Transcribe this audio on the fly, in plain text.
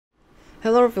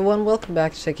Hello everyone, welcome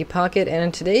back to Techie Pocket, and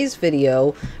in today's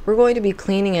video, we're going to be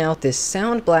cleaning out this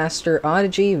Sound Blaster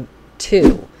Audigy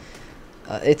 2.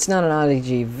 It's not an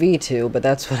Audigy V2, but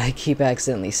that's what I keep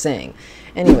accidentally saying.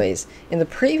 Anyways, in the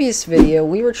previous video,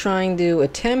 we were trying to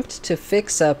attempt to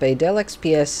fix up a Dell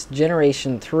XPS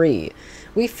Generation 3.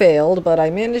 We failed, but I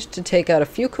managed to take out a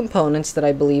few components that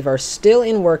I believe are still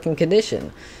in working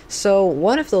condition. So,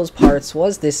 one of those parts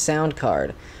was this sound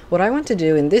card. What I want to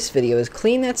do in this video is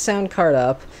clean that sound card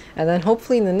up, and then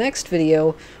hopefully in the next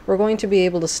video, we're going to be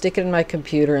able to stick it in my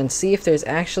computer and see if there's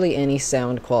actually any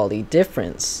sound quality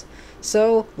difference.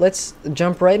 So, let's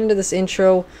jump right into this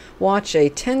intro, watch a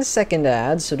 10-second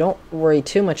ad, so don't worry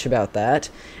too much about that,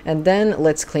 and then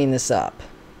let's clean this up.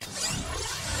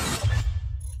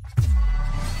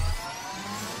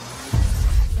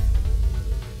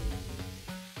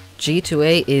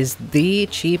 G2A is the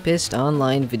cheapest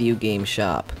online video game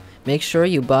shop. Make sure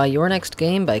you buy your next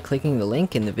game by clicking the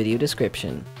link in the video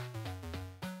description.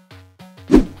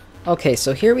 Okay,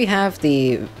 so here we have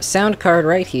the sound card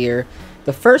right here.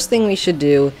 The first thing we should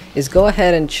do is go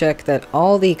ahead and check that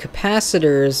all the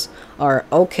capacitors are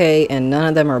okay and none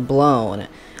of them are blown.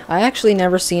 I actually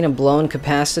never seen a blown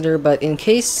capacitor, but in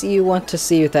case you want to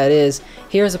see what that is,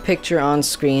 here's a picture on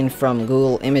screen from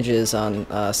Google Images on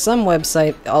some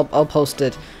website. I'll post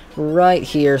it right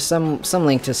here, some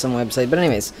link to some website. But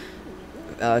anyways,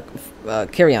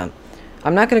 carry on.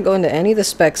 I'm not going to go into any of the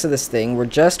specs of this thing. We're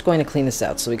just going to clean this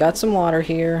out. So we got some water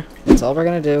here. That's all we're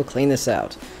going to do, clean this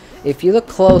out. If you look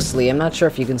closely, I'm not sure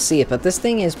if you can see it, but this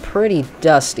thing is pretty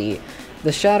dusty.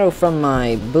 The shadow from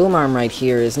my boom arm right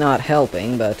here is not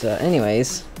helping, but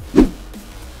anyways. You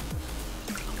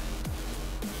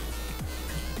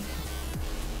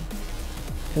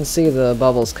can see the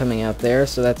bubbles coming out there,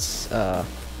 so that's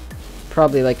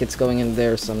probably like it's going in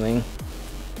there or something.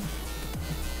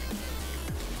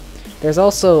 There's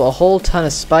also a whole ton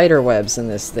of spider webs in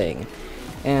this thing.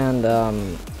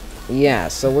 And yeah,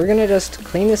 so we're gonna just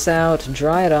clean this out,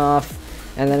 dry it off,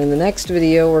 and then in the next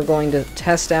video we're going to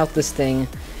test out this thing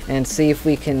and see if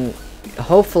we can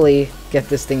hopefully get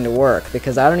this thing to work,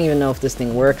 because I don't even know if this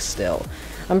thing works still.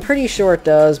 I'm pretty sure it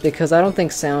does, because I don't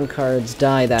think sound cards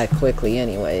die that quickly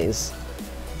anyways.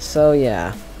 So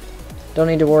yeah, don't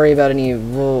need to worry about any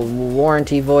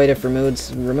warranty void if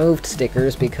removed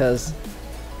stickers, because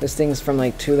this thing's from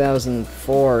like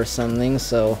 2004 or something,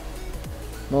 so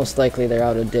most likely they're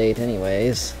out of date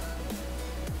anyways.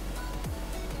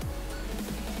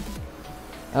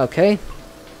 Okay,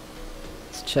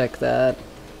 let's check that.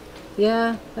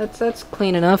 Yeah, that's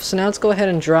clean enough, so now let's go ahead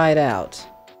and dry it out.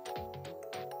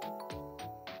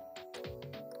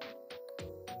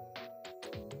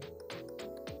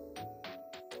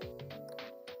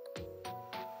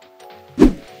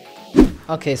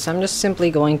 Okay, so I'm just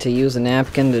simply going to use a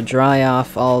napkin to dry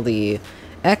off all the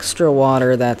extra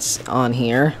water that's on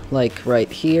here, like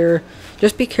right here.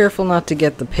 Just be careful not to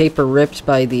get the paper ripped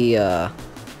by the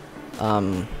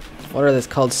what are this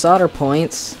called, solder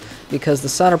points, because the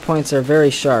solder points are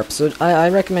very sharp. So I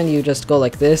recommend you just go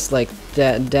like this, like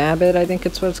dab it, I think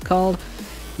it's what it's called.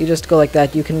 You just go like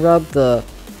that. You can rub the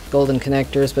golden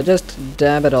connectors, but just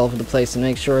dab it all over the place and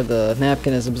make sure the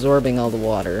napkin is absorbing all the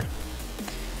water.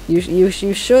 You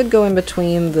should go in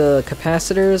between the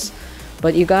capacitors,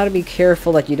 but you gotta be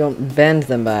careful that you don't bend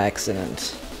them by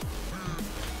accident.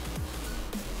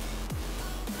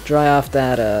 Dry off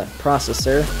that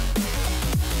processor.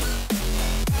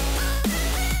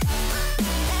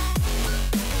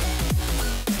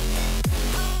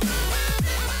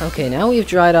 Okay, now we've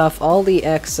dried off all the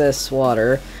excess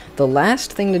water. The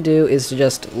last thing to do is to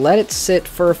just let it sit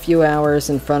for a few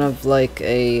hours in front of like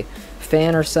a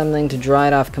fan or something to dry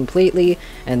it off completely,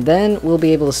 and then we'll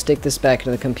be able to stick this back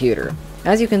into the computer.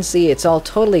 As you can see, it's all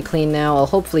totally clean now. I'll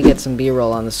hopefully get some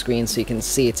B-roll on the screen so you can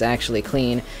see it's actually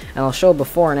clean, and I'll show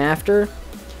before and after.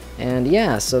 And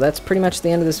yeah, so that's pretty much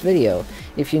the end of this video.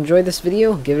 If you enjoyed this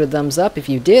video, give it a thumbs up. If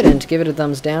you didn't, give it a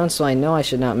thumbs down so I know I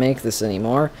should not make this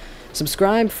anymore.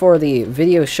 Subscribe for the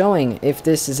video showing if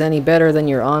this is any better than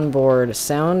your onboard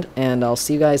sound, and I'll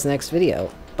see you guys next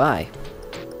video. Bye.